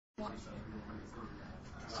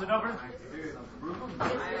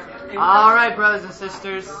All right, brothers and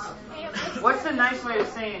sisters. What's the nice way of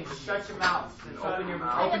saying shut your mouth and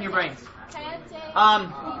open your brains?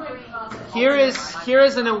 Here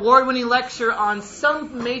is an award-winning lecture on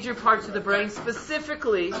some major parts of the brain.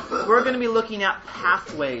 Specifically, we're going to be looking at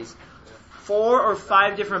pathways. 4 or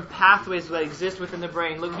 5 different pathways that exist within the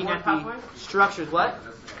brain, looking at the structures. What?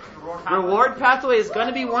 Reward pathway is going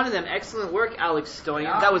to be one of them. Excellent work, Alex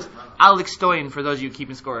Stoyan. That was Alex Stoyan, for those of you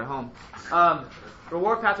keeping score at home.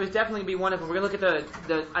 Reward pathway is definitely going to be one of them. We're going to look at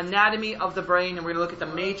the anatomy of the brain, and we're going to look at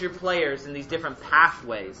the major players in these different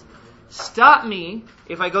pathways. Stop me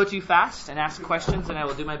if I go too fast and ask questions, and I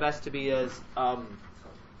will do my best to be as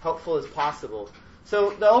helpful as possible.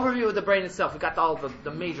 So the overview of the brain itself, we've got all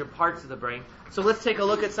the major parts of the brain. So let's take a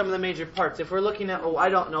look at some of the major parts. If we're looking at,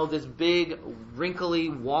 this big, wrinkly,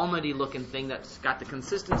 walnutty looking thing that's got the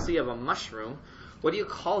consistency of a mushroom, what do you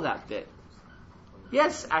call that bit?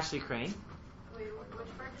 Yes, Ashley Crane. Wait, which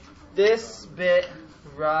part? This bit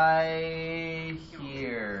right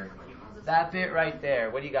here. That bit right there.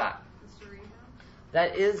 What do you got? The cerebrum?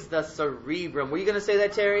 That is the cerebrum. Were you going to say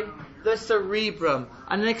that, Terry? The cerebrum.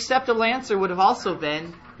 An acceptable answer would have also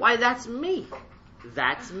been, why, that's me.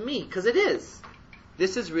 That's me, because it is.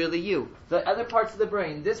 This is really you. The other parts of the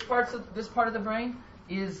brain, this part of the brain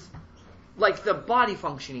is like the body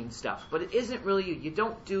functioning stuff, but it isn't really you. You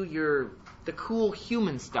don't do the cool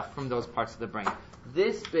human stuff from those parts of the brain.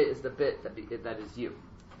 This bit is the bit that is you.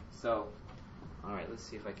 So, all right, let's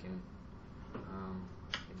see if I can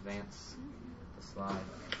advance the slide.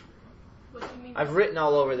 What do you mean? I've written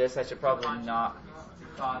all over this. I should probably not.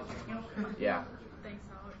 Yeah. Thanks,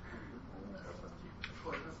 Alex.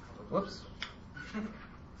 Whoops.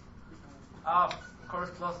 Corpus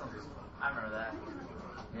callosum. I remember that.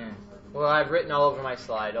 Yeah. Well, I've written all over my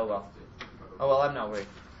slide. Oh well, I'm not worried.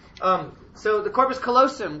 So the corpus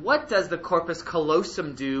callosum. What does the corpus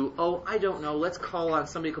callosum do? Oh, I don't know. Let's call on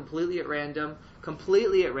somebody completely at random.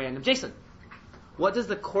 Jason, what does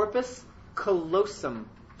the corpus callosum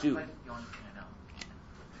do?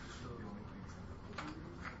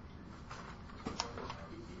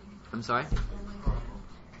 I'm sorry?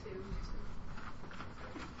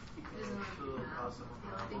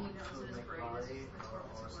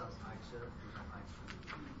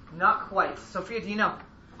 Not quite. Sophia, do you know?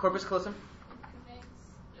 Corpus callosum?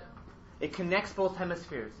 It connects both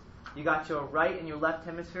hemispheres. You got your right and your left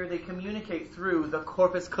hemisphere. They communicate through the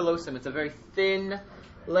corpus callosum. It's a very thin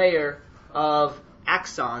layer of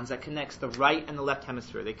axons that connects the right and the left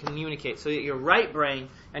hemisphere. They communicate so that your right brain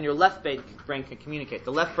and your left brain can communicate.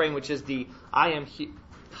 The left brain, which is the I am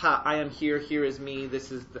here, here is me,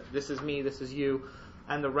 this is me, this is you,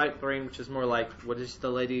 and the right brain, which is more like, what did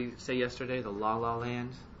the lady say yesterday? The La La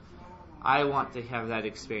Land. I want to have that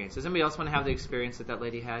experience. Does anybody else want to have the experience that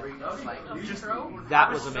lady had?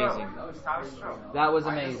 That was amazing. That was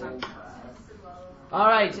amazing. All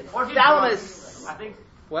right, thalamus. I think.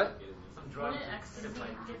 What? Drugs.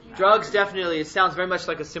 Drugs, definitely. It sounds very much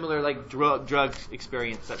like a similar drug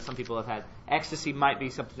experience that some people have had. Ecstasy might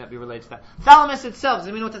be something that be related to that. Thalamus itself. Does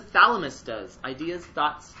anybody know what the thalamus does? Ideas?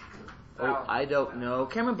 Thoughts? Oh, I don't know.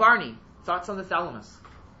 Cameron Barney, thoughts on the thalamus?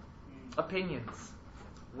 Opinions?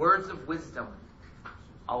 Words of wisdom?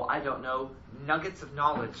 Oh, I don't know. Nuggets of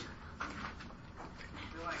knowledge.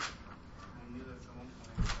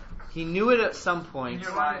 He knew it at some point.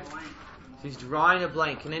 He's drawing a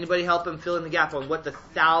blank. Can anybody help him fill in the gap on what the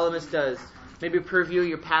thalamus does? Maybe preview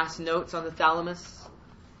your past notes on the thalamus.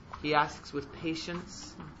 He asks with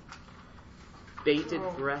patience. Bated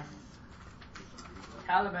breath.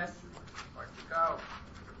 Thalamus. Where'd you go?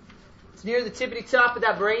 It's near the tippity top of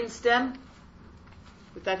that brain stem.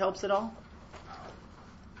 If that helps at all.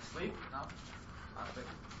 Sleep? No. Not sleep.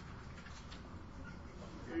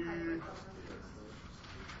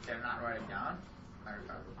 Did I not write it down?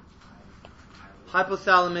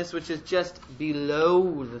 Hypothalamus, which is just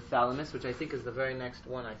below the thalamus, which I think is the very next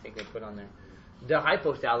one I think they put on there. The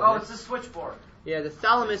hypothalamus. Oh, it's the switchboard. Yeah, the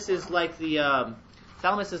thalamus is like the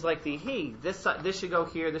hey, this should go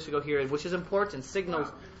here, this should go here, which is important.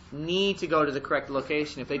 Signals need to go to the correct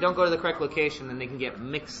location. If they don't go to the correct location, then they can get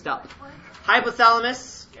mixed up.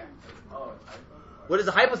 Hypothalamus. What does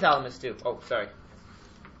the hypothalamus do? Oh, sorry.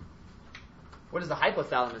 What does the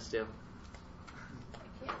hypothalamus do?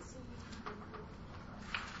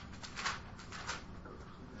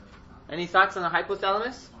 Any thoughts on the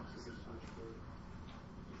hypothalamus?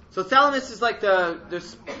 So thalamus is like the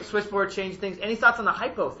switchboard change things. Any thoughts on the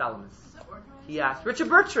hypothalamus? He asked. Richard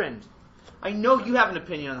Bertrand, I know you have an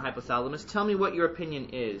opinion on the hypothalamus. Tell me what your opinion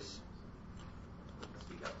is.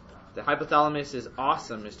 The hypothalamus is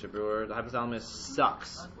awesome, Mr. Brewer. The hypothalamus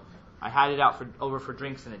sucks. I had it out over for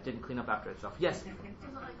drinks and it didn't clean up after itself. Yes? Does it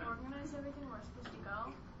like organize everything where it's supposed to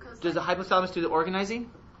go? Cause, Does the hypothalamus do the organizing?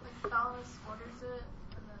 like the thalamus orders it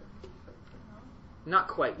and then Not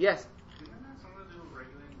quite. Yes?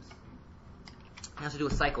 It has to do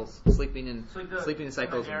with cycles. Sleeping and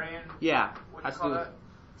cycles. Yeah. What do Has you to call do with that?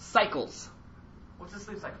 cycles. What's the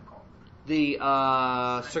sleep cycle called? The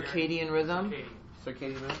circadian rhythm.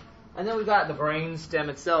 Circadian rhythm. And then we've got the brain stem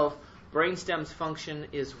itself. Brain stem's function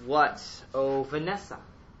is what? Oh, Vanessa.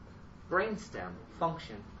 Brain stem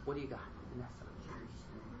function. What do you got, Vanessa?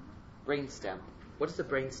 Brain stem. What does the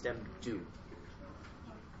brain stem do?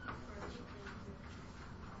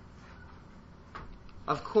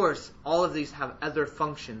 Of course, all of these have other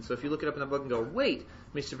functions. So if you look it up in the book and go, wait,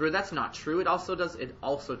 Mr. Brewer, that's not true. It also does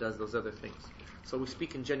those other things. So we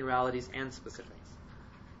speak in generalities and specifics.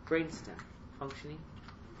 Brainstem functioning.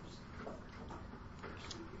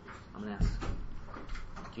 I'm gonna ask.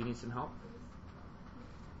 Do you need some help?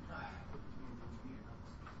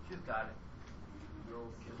 She's got it.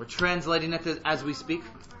 We're translating it as we speak.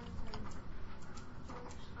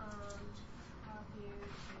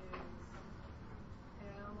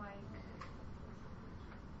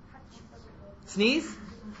 Sneeze?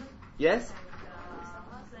 Yes?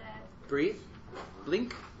 Breathe?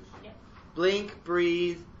 Blink? Blink,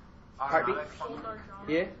 breathe. Heartbeat?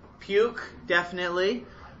 Yeah? Puke, definitely.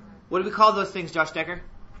 What do we call those things, Josh Decker?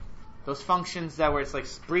 Those functions that where it's like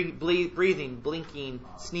breathing, blinking,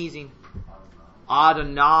 sneezing.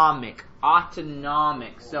 Autonomic.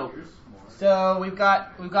 So we've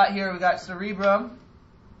got cerebrum.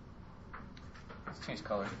 Let's change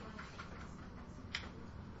color.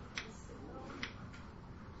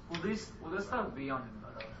 Will this stuff be on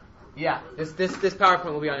Edmodo? Yeah, this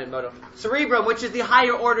PowerPoint will be on Edmodo. Cerebrum, which is the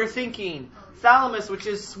higher order thinking. Thalamus, which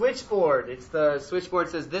is switchboard. It's the switchboard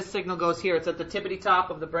says this signal goes here. It's at the tippity top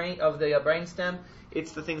of the brain stem.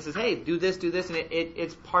 It's the thing that says, hey, do this, and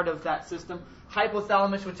it's part of that system.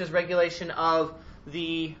 Hypothalamus, which is regulation of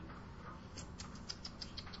the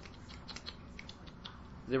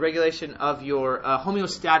regulation of your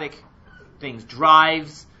homeostatic things,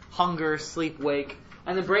 drives, hunger, sleep, wake.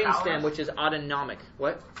 And the brainstem, which is autonomic.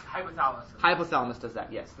 What? Hypothalamus. Hypothalamus does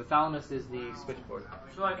that, yes. The thalamus is the switchboard.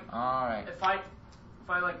 So like, alright. If I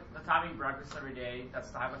like the time I eat breakfast every day, that's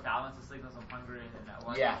the hypothalamus that signals I'm hungry and that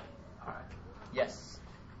one. Yeah. Alright. Yes.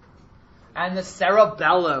 And the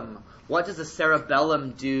cerebellum. What does the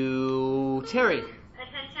cerebellum do? Terry.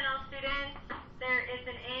 Attention all students, there is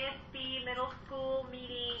an ASB middle school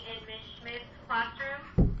meeting in Ms. Schmidt's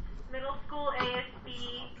classroom. Middle school ASB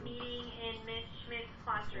meeting in Ms. Schmidt's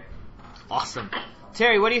classroom. Awesome.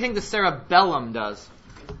 Terry, what do you think the cerebellum does?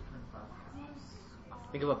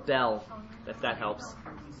 Think of a bell, if that helps.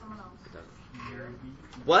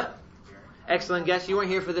 What? Excellent guess. You weren't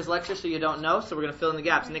here for this lecture, so you don't know, so we're going to fill in the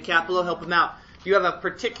gaps. Nick Capello, help him out. You have a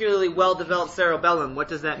particularly well-developed cerebellum. What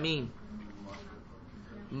does that mean?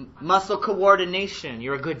 Muscle coordination.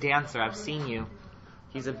 You're a good dancer. I've seen you.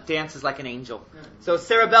 Dances like an angel. So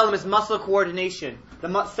cerebellum is muscle coordination.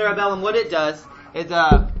 The cerebellum, what it does is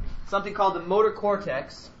something called the motor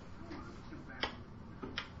cortex.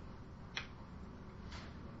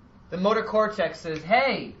 The motor cortex says,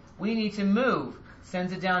 hey, we need to move.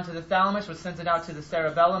 Sends it down to the thalamus, which sends it out to the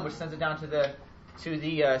cerebellum, which sends it down to the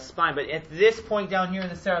spine. But at this point down here in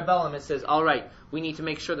the cerebellum, it says, all right, we need to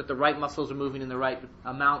make sure that the right muscles are moving in the right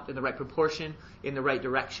amount, in the right proportion, in the right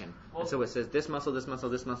direction. And so it says this muscle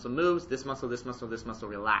moves, this muscle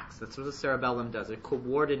relax. That's what the cerebellum does. It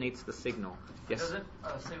coordinates the signal. Yes? Doesn't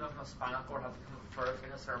a signal from the spinal cord have to come first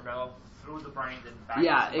in the cerebellum through the brain then back?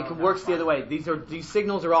 Yeah, it works the other way. These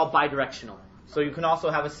signals are all bidirectional. So you can also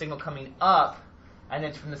have a signal coming up and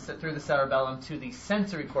then through the cerebellum to the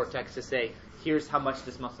sensory cortex to say, here's how much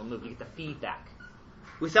this muscle moved. You get the feedback.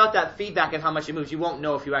 Without that feedback and how much it moves, you won't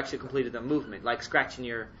know if you actually completed the movement, like scratching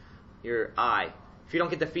your eye. If you don't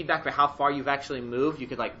get the feedback for how far you've actually moved, you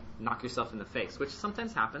could knock yourself in the face, which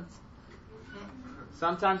sometimes happens.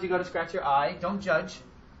 Sometimes you go to scratch your eye. Don't judge.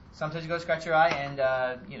 Sometimes you go to scratch your eye and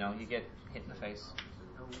you get hit in the face.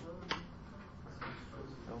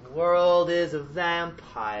 The world is a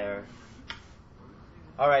vampire.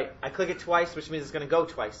 All right, I click it twice, which means it's going to go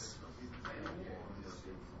twice.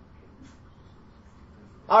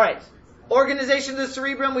 All right, organization of the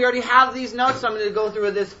cerebrum. We already have these notes, so I'm going to go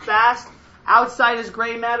through this fast. Outside is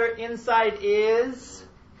gray matter. Inside is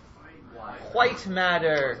white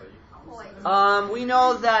matter. We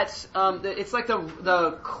know that it's like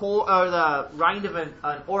the core or the rind of an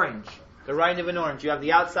orange. The rind of an orange. You have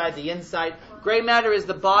the outside, the inside. Gray matter is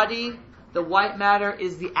the body. The white matter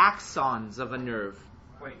is the axons of a nerve.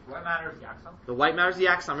 Wait, what matter is the axon? The white matter is the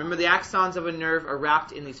axon. Remember, the axons of a nerve are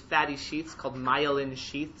wrapped in these fatty sheaths called myelin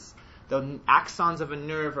sheaths. The axons of a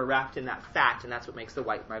nerve are wrapped in that fat, and that's what makes the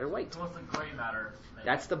white matter white. So what's the gray matter?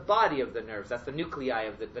 That's the body of the nerves. That's the nuclei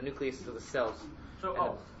of the nucleus of the cells. So,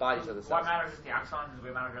 and the bodies of the cells. white matter is the axon, and the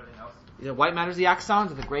gray matter is everything else? The white matter is the axons,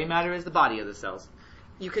 and the gray matter is the body of the cells.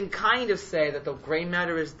 You can kind of say that the gray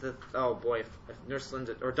matter is the... Oh boy, if Nurse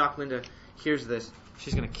Linda or Doc Linda hears this,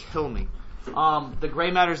 she's going to kill me. The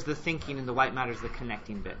gray matter is the thinking, and the white matter is the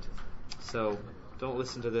connecting bit. So don't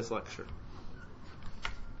listen to this lecture.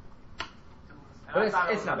 But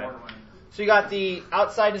it's not bad. So you got the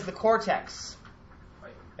outside is the cortex.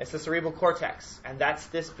 It's the cerebral cortex, and that's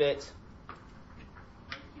this bit.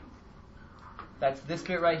 That's this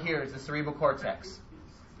bit right here is the cerebral cortex.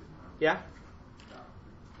 Yeah?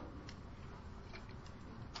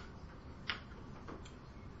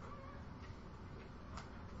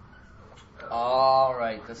 All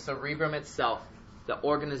right, the cerebrum itself, the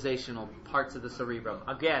organizational parts of the cerebrum.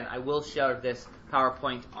 Again, I will share this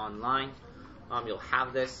PowerPoint online. You'll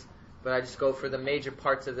have this, but I just go for the major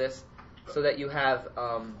parts of this so that you have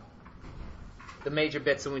the major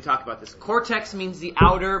bits when we talk about this. Cortex means the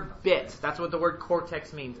outer bit. That's what the word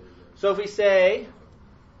cortex means. So if we say,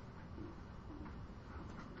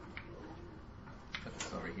 put this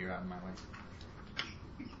over here out of my way.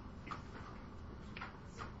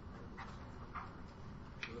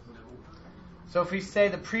 So if we say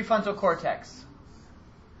the prefrontal cortex,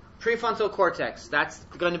 that's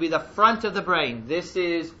going to be the front of the brain. This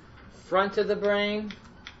is front of the brain.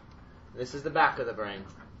 This is the back of the brain.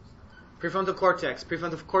 Prefrontal cortex.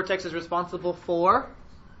 Prefrontal cortex is responsible for...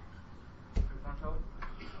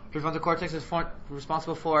 Prefrontal cortex is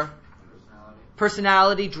responsible for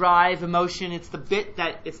personality, drive, emotion. It's the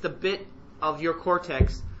bit of your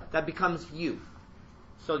cortex that becomes you.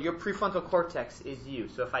 So your prefrontal cortex is you.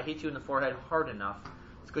 So if I hit you in the forehead hard enough,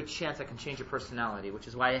 it's a good chance I can change your personality, which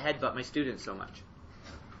is why I headbutt my students so much.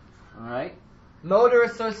 All right? Motor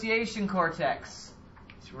association cortex.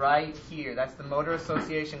 It's right here. That's the motor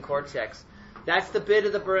association cortex. That's the bit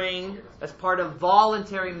of the brain that's part of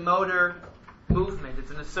voluntary motor movement.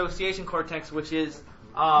 It's an association cortex, which is,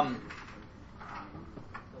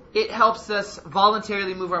 it helps us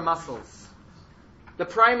voluntarily move our muscles. The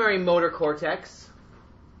primary motor cortex,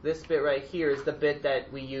 this bit right here, is the bit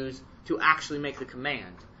that we use to actually make the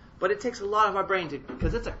command. But it takes a lot of our brain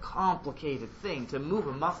because it's a complicated thing. To move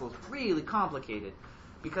a muscle is really complicated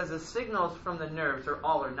because the signals from the nerves are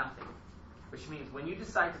all or nothing. Which means when you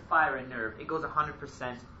decide to fire a nerve, it goes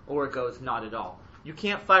 100% or it goes not at all. You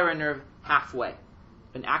can't fire a nerve halfway.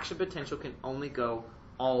 An action potential can only go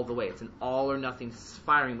all the way. It's an all or nothing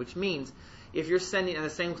firing, which means if you're sending, and the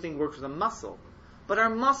same thing works with a muscle, but our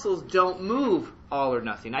muscles don't move all or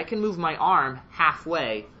nothing. I can move my arm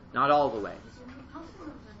halfway, not all the way.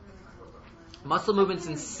 Muscle movement's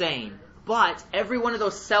insane, but every one of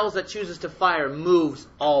those cells that chooses to fire moves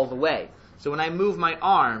all the way. So when I move my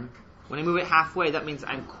arm, when I move it halfway, that means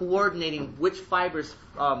I'm coordinating which fibers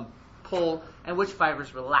pull and which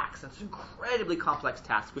fibers relax. It's an incredibly complex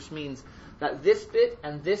task, which means that this bit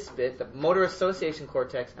and this bit, the motor association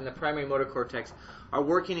cortex and the primary motor cortex, are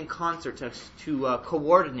working in concert to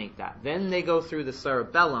coordinate that. Then they go through the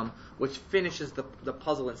cerebellum, which finishes the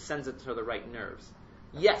puzzle and sends it to the right nerves.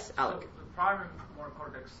 Yes, Alec? So the primary motor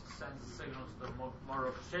cortex sends the signals to the motor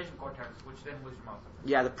association cortex, which then moves your muscle.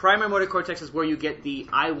 Yeah, the primary motor cortex is where you get the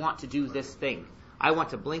I want to do this thing. I want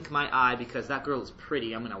to blink my eye because that girl is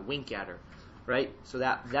pretty. I'm going to wink at her. Right? So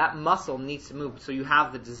that muscle needs to move. So you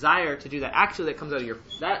have the desire to do that. Actually, that comes out of your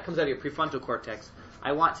prefrontal cortex.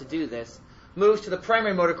 I want to do this. Moves to the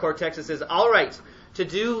primary motor cortex and says, all right, to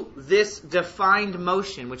do this defined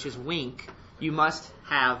motion, which is wink, you must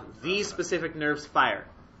have these specific nerves fire.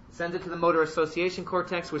 Sends it to the motor association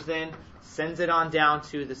cortex, which then sends it on down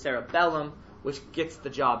to the cerebellum, which gets the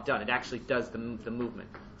job done. It actually does the movement.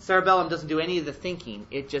 Cerebellum doesn't do any of the thinking.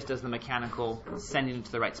 It just does the mechanical sending it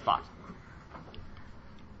to the right spot.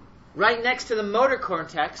 Right next to the motor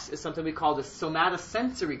cortex is something we call the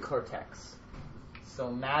somatosensory cortex.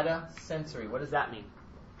 Somatosensory. What does that mean?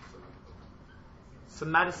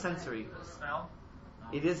 Somatosensory. Smell?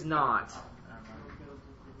 It is not.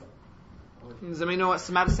 Does anybody know what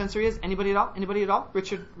somatosensory is? Anybody at all? Anybody at all?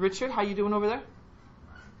 Richard, how you doing over there?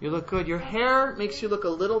 You look good. Your hair makes you look a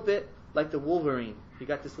little bit like the Wolverine. You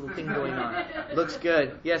got this little thing going on. Looks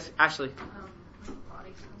good. Yes, Ashley.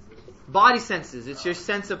 Body senses. It's your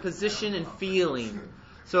sense of position and feeling.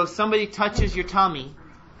 So if somebody touches your tummy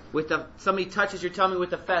with a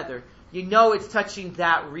feather, you know it's touching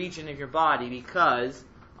that region of your body because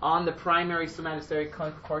on the primary somatosensory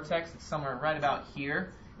cortex, it's somewhere right about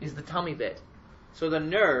here, is the tummy bit. So the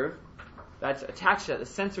nerve that's attached to that, the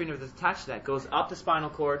sensory nerve that's attached to that, goes up the spinal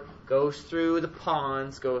cord, goes through the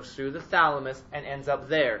pons, goes through the thalamus, and ends up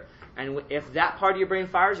there. And if that part of your brain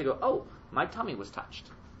fires, you go, oh, my tummy was touched.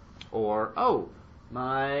 Or, oh,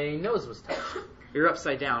 my nose was touched. You're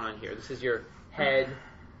upside down on here. This is your head,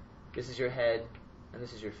 this is your head, and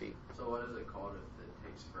this is your feet. So what is it called if it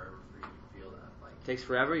takes forever for you to feel that? Like, It takes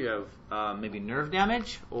forever. You have maybe nerve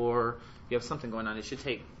damage, or you have something going on. It should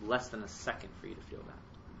take less than a second for you to feel that.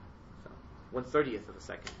 So 1/30th of a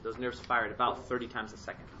second. Those nerves fire at about 30 times a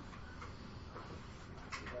second.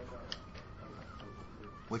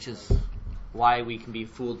 Which is why we can be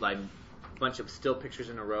fooled by a bunch of still pictures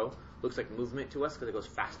in a row. Looks like movement to us because it goes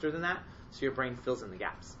faster than that. So your brain fills in the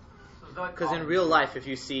gaps. Because in real life, if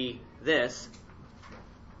you see this,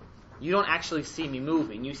 you don't actually see me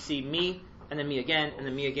moving. You see me, and then me again, and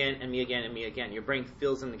then me again, and me again, and me again. Your brain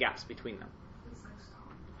fills in the gaps between them.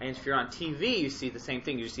 And if you're on TV, you see the same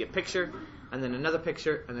thing. You see a picture, and then another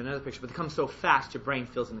picture, and then another picture. But it comes so fast, your brain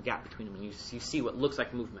fills in the gap between them, and you see what looks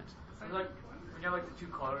like movement. It's like when you have like the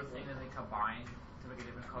two color thing and they combine to make a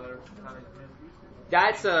different color.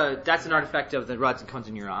 That's an artifact of the rods and cones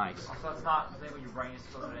in your eyes. Also, it's not the thing when your brain is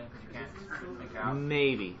filtered in because you can't make it out.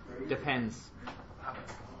 Maybe. Depends.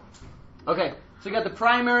 Okay, so you got the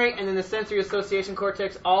primary and then the sensory association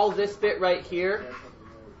cortex. All this bit right here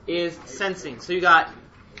is sensing. So you got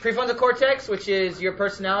prefrontal cortex, which is your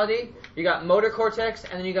personality. You got motor cortex,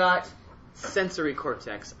 and then you got sensory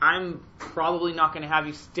cortex. I'm probably not going to have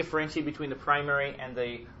you differentiate between the primary and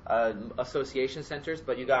the association centers,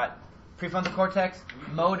 but you got prefrontal cortex,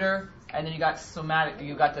 motor, and then you got somatic.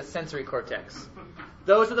 You got the sensory cortex.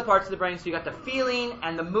 Those are the parts of the brain. So you got the feeling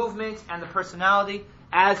and the movement and the personality.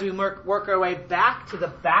 As we work our way back to the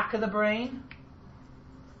back of the brain,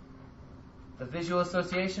 the visual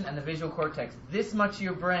association and the visual cortex. This much of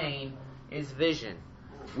your brain is vision.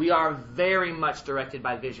 We are very much directed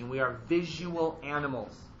by vision. We are visual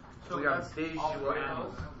animals. So we are that's visual all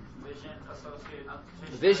animals. Vision associated.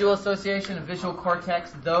 Visual association and visual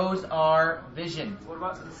cortex, those are vision. What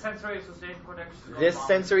about the sensory association cortex? This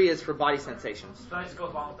sensory is for body sensations. So that just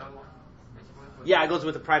goes along with that one. Yeah, it goes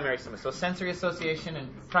with the primary stimulus. So sensory association and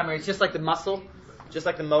primary, it's just like the muscle, just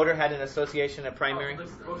like the motor had an association at primary. Oh,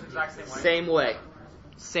 it goes the exact same way. Same way.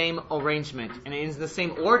 Same arrangement. And it is the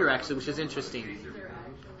same order, actually, which is interesting.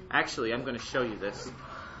 Actually, I'm going to show you this.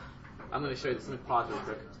 I'm going to show you this. Let me pause real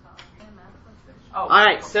quick. Oh. All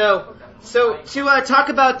right, so to talk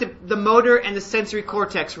about the motor and the sensory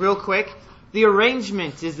cortex real quick, the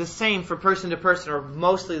arrangement is the same for person to person, or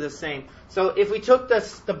mostly the same. So if we took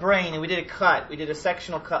the brain and we did a cut, we did a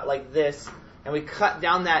sectional cut like this, and we cut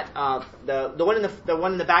down that the one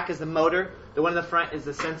in the back is the motor, the one in the front is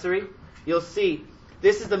the sensory. You'll see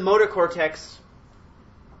this is the motor cortex.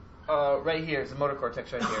 Right here is the motor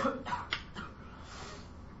cortex right here.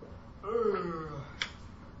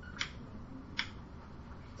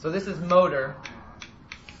 So this is motor,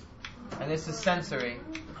 and this is sensory.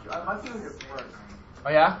 my feeling is worse. Oh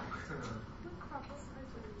yeah?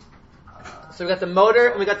 So we got the motor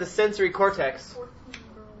and we got the sensory cortex.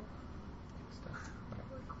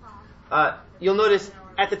 You'll notice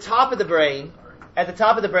at the top of the brain,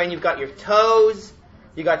 you've got your toes,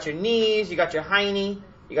 you got your knees, you got your hiney,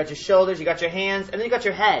 you got your shoulders, you got your hands, and then you got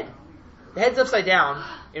your head. The head's upside down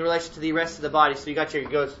in relation to the rest of the body. So you got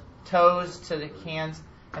your toes to the hands,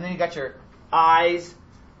 and then you got your eyes.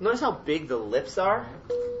 Notice how big the lips are?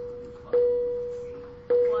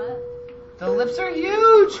 What? The lips are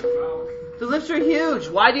huge. The lips are huge.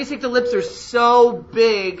 Why do you think the lips are so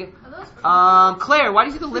big? Are those Claire, why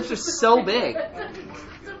do you think the lips are so big?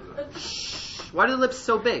 Shh. Why are the lips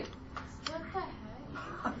so big? What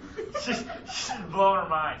the heck? She's blowing her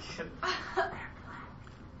mind.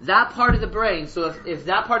 That part of the brain, so if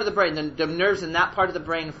that part of the brain, then the nerves in that part of the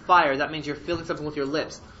brain fire, that means you're feeling something with your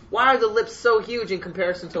lips. Why are the lips so huge in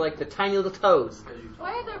comparison to like the tiny little toes?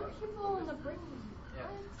 Why are there people in the brain?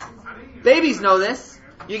 Babies know this.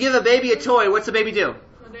 You give a baby a toy, what's the baby do?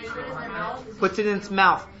 When they put it in their mouth? Puts it in its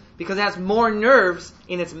mouth. Because it has more nerves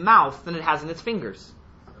in its mouth than it has in its fingers.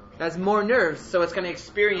 It has more nerves, so it's going to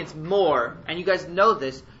experience more. And you guys know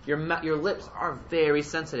this. Your lips are very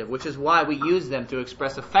sensitive, which is why we use them to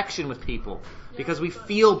express affection with people. Because we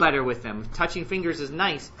feel better with them. Touching fingers is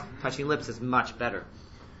nice. Touching lips is much better.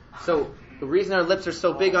 So the reason our lips are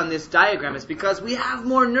so big on this diagram is because we have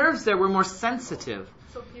more nerves there. We're more sensitive.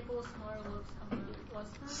 So people with smaller lips have less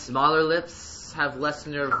nerves? Smaller lips have less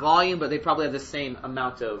nerve volume, but they probably have the same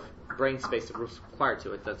amount of brain space required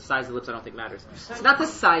to it. The size of the lips I don't think matters. It's not the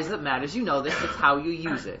size that matters. You know this. It's how you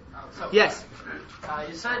use it. So, Yes.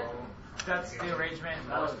 You said that's the arrangement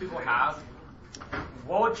most people have.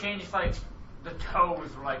 What would change if like the toes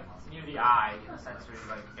were like near the eye in a sensory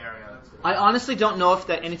like area? I honestly don't know if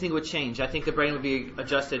that anything would change. I think the brain would be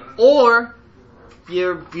adjusted, or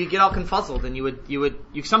you get all confuzzled, and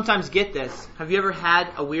you sometimes get this. Have you ever had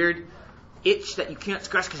a weird itch that you can't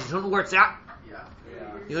scratch because you don't know where it's at? Yeah.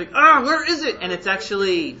 You're like, where is it? And it's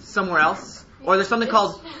actually somewhere else. Or there's something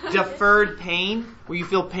called deferred pain, where you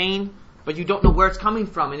feel pain, but you don't know where it's coming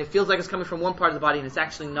from, and it feels like it's coming from one part of the body, and it's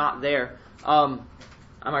actually not there. I'm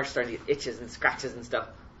already starting to get itches and scratches and stuff.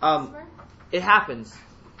 It happens.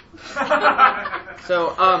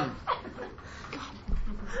 So,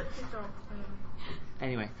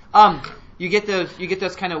 anyway, you get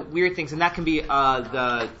those kind of weird things, and that can be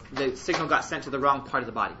the signal got sent to the wrong part of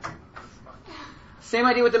the body. Same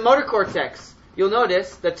idea with the motor cortex. You'll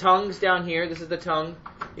notice the tongue's down here. This is the tongue.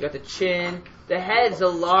 You got the chin. The head's a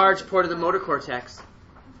large part of the motor cortex,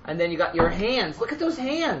 and then you got your hands. Look at those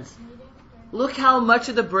hands. Look how much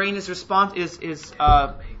of the brain is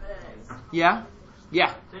yeah.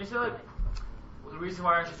 So you say like the reason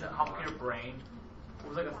why our such a complicated brain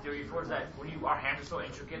was like a theory for is that when our hands are so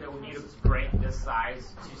intricate that we need a brain this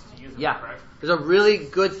size to use them correct? There's a really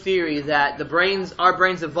good theory that our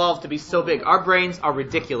brains evolved to be so big. Our brains are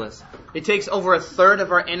ridiculous. It takes over 1/3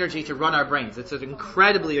 of our energy to run our brains. It's an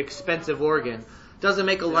incredibly expensive organ. Doesn't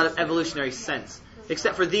make a lot of evolutionary sense,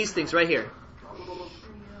 except for these things right here.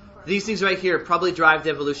 These things right here probably drive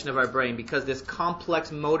the evolution of our brain, because this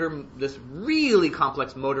really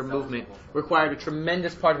complex motor movement required a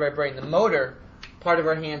tremendous part of our brain. The motor part of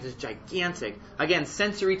our hands is gigantic. Again,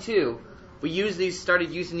 sensory too. We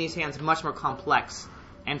started using these hands much more complex,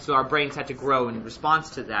 and so our brains had to grow in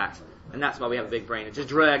response to that, and that's why we have a big brain. It just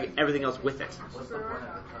drag everything else with it. What's the point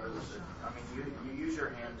of the toes? I mean, you use your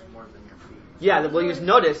hands more than your feet. Yeah,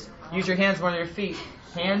 use your hands more than your feet.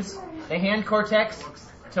 Hands, the hand cortex,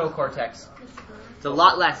 toe cortex. It's a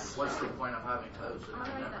lot less. What's the point of having toes?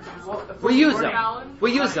 We use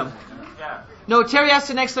them. Yeah. No, Terry asked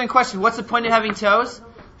an excellent question. What's the point of having toes?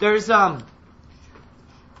 There's okay,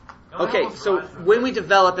 so when we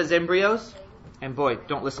develop as embryos, and boy,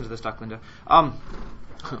 don't listen to this, Dr. Linda.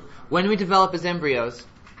 When we develop as embryos,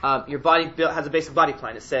 your body has a basic body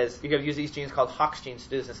plan. It says you have to use these genes called Hox genes to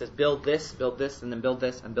do this. It says build this, and then build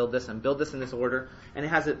this, and build this, and build this in this order, and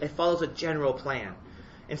it follows a general plan.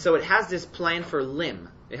 And so it has this plan for limb.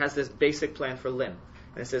 It has this basic plan for limb.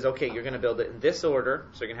 And it says, okay, you're going to build it in this order.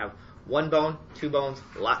 So you're going to have 1 bone, 2 bones,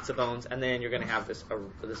 lots of bones, and then you're going to have this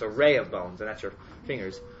array of bones, and that's your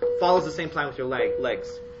fingers. Follows the same plan with your legs.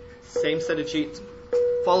 Same set of genes.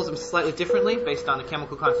 Follows them slightly differently based on the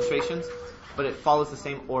chemical concentrations, but it follows the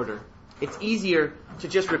same order. It's easier to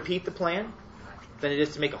just repeat the plan than it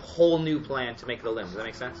is to make a whole new plan to make the limb. Does that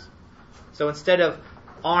make sense? So instead of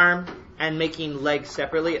arm and making legs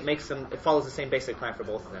separately, it follows the same basic plan for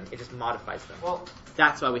both of them. It just modifies them. Well,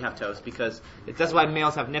 that's why we have toes, that's why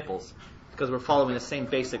males have nipples, because we're following the same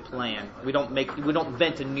basic plan. We don't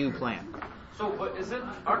invent a new plan. so but isn't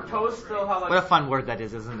our toes still have like What a fun word that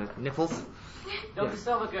is, isn't it? Nipples? don't they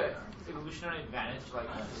still have like a evolutionary advantage like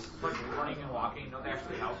running and walking? Don't they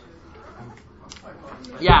actually help?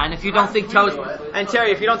 Yeah, and if you don't think toes, and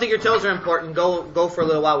Terry, if you don't think your toes are important, go for a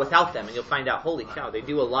little while without them, and you'll find out, holy cow, they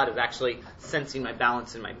do a lot of actually sensing my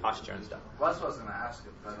balance and my posture and stuff. Well, that's what I was going to ask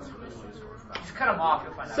if that's what it's used for. Just cut them off,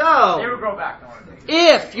 you'll find out. So, They will grow back. Don't worry.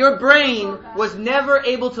 if your brain was never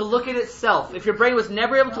able to look at itself, and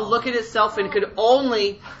could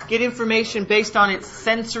only get information based on its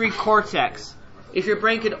sensory cortex, if your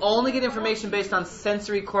brain could only get information based on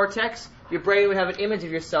sensory cortex, your brain would have an image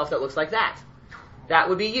of yourself that looks like that. That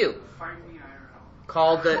would be you.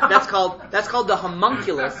 That's called the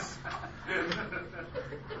homunculus.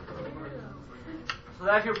 So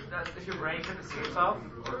that if your brain could see itself,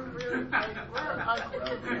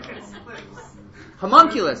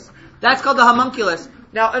 Homunculus. That's called the homunculus.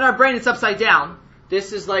 Now, in our brain, it's upside down.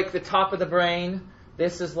 This is like the top of the brain.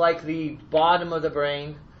 This is like the bottom of the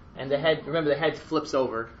brain. And the head, remember, the head flips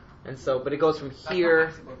over. And so, but it goes from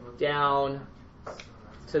here down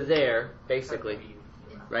to there, basically.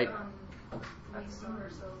 Right?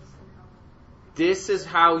 This is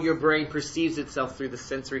how your brain perceives itself through the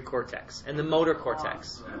sensory cortex and the motor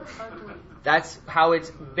cortex. That's how it's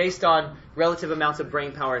based on relative amounts of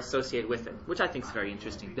brain power associated with it, which I think is very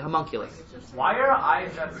interesting. The homunculus. Why are our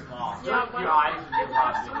eyes that small? Yeah, Your eyes would be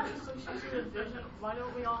impossible. Why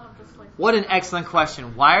don't we all have this like? What an excellent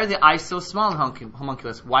question. Why are the eyes so small in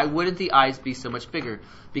homunculus? Why wouldn't the eyes be so much bigger?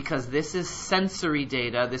 Because this is sensory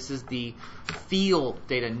data. This is the feel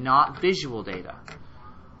data, not visual data.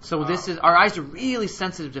 So this is, our eyes are really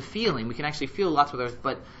sensitive to feeling. We can actually feel lots with ours,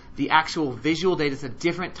 but the actual visual data is a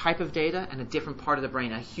different type of data and a different part of the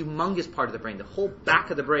brain, a humongous part of the brain. The whole back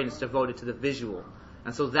of the brain is devoted to the visual.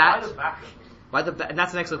 And so that... Why the back? And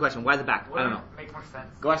that's an excellent question. Why the back? I don't know. Make more sense.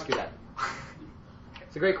 Go ask your dad.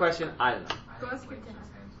 It's a great question. I don't know. Go ask your dad.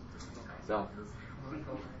 So...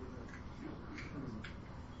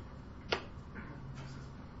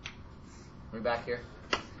 We're back here.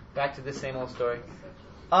 Back to the same old story.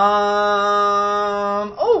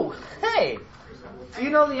 Oh, hey! Do you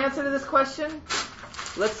know the answer to this question?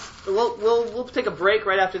 We'll take a break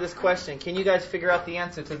right after this question. Can you guys figure out the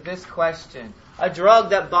answer to this question? A drug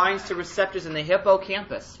that binds to receptors in the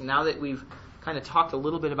hippocampus. Now that we've kind of talked a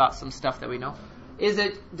little bit about some stuff that we know,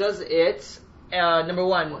 does it number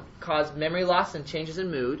 1 cause memory loss and changes in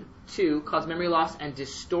mood? 2 cause memory loss and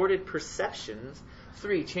distorted perceptions?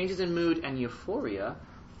 3 changes in mood and euphoria?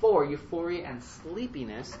 4 euphoria and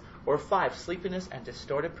sleepiness? Or 5 sleepiness and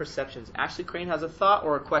distorted perceptions? Ashley Crane has a thought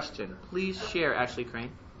or a question. Please share, Ashley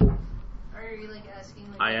Crane. Are you like asking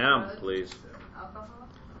like I am, drug? please. Alcohol?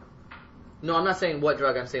 No, I'm not saying what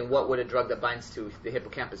drug. I'm saying what would a drug that binds to the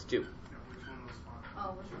hippocampus do?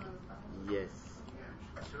 Oh, which one was that? Yes.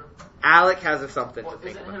 Alec has something Well, to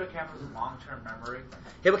think isn't about. hippocampus long-term memory?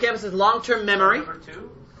 Hippocampus is long-term memory. Number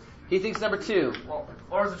 2? He thinks number 2. Well,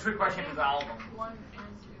 or is the true question is all of them? 1 and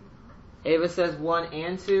 2. Ava says 1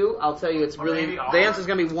 and 2. I'll tell you, it's Or really maybe all. the answer's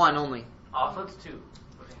going to be 1 only. Also, it's 2.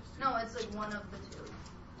 No, it's like one of the 2.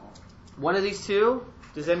 One of these 2.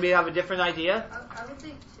 Does anybody have a different idea? I would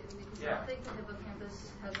think 2 because I Yeah. don't think the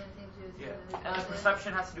hippocampus has anything to do with Yeah. the And the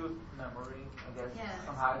perception has to do with memory, I guess. Yeah.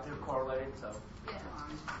 Somehow they're correlated, so. Yeah.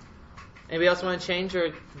 Anybody else want to change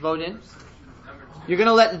or vote in? You're going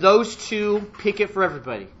to let those 2 pick it for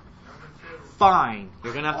everybody. Fine.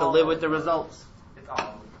 You're going to have to live with the results. It's all of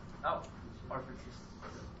them. Oh. Or if it's just.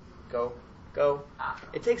 Go.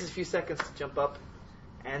 It takes a few seconds to jump up.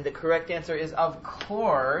 And the correct answer is, of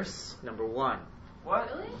course, number 1. What?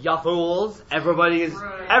 Really? Ya fools. Everybody's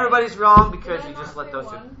wrong because you just let those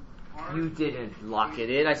 2. You didn't lock it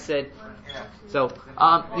in. I said... Yeah. So,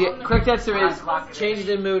 the correct answer is changes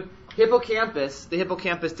in mood. Hippocampus, the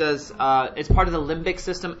hippocampus does, it's part of the limbic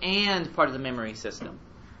system and part of the memory system.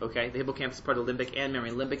 Okay? The hippocampus is part of limbic and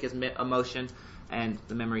memory. Limbic is emotion and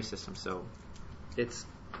the memory system. So it's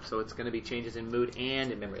going to be changes in mood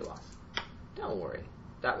and in memory loss. Don't worry.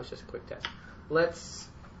 That was just a quick test. What's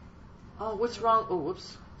wrong? Oh,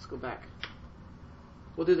 whoops. Let's go back.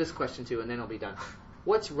 We'll do this question too and then it'll be done.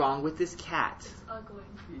 What's wrong with this cat? It's ugly.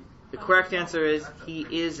 The correct answer is he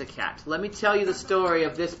is a cat. Let me tell you the story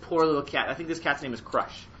of this poor little cat. I think this cat's name is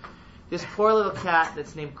Crush. This poor little cat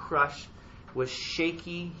that's named Crush was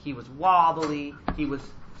shaky. He was wobbly. He was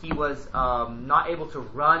not able to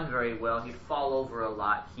run very well. He'd fall over a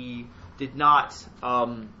lot. He was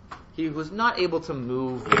not able to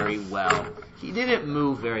move very well. He didn't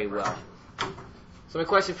move very well. So my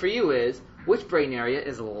question for you is, which brain area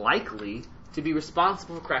is likely to be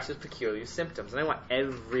responsible for Crush's peculiar symptoms? And I want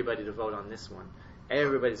everybody to vote on this one.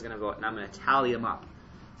 Everybody's going to vote, and I'm going to tally them up.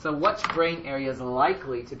 So which brain area is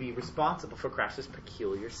likely to be responsible for Crush's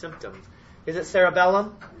peculiar symptoms? Is it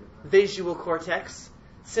cerebellum, visual cortex,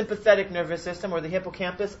 sympathetic nervous system, or the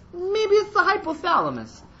hippocampus? Maybe it's the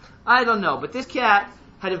hypothalamus. I don't know. But this cat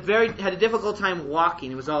had a difficult time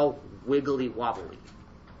walking. It was all wiggly wobbly.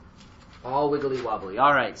 All wiggly wobbly.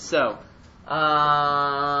 All right, so...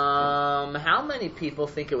 how many people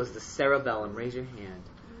think it was the cerebellum? Raise your hand.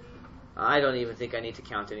 I don't even think I need to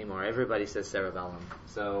count anymore. Everybody says cerebellum.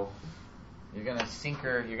 So you're gonna sink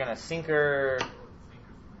or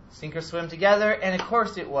swim together, and of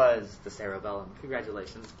course it was the cerebellum.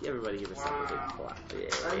 Congratulations. Everybody give us a big clap. Yeah.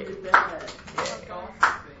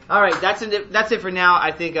 All right, that's it for now.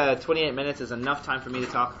 I think 28 minutes is enough time for me to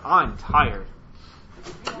talk. I'm tired.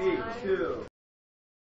 Me too.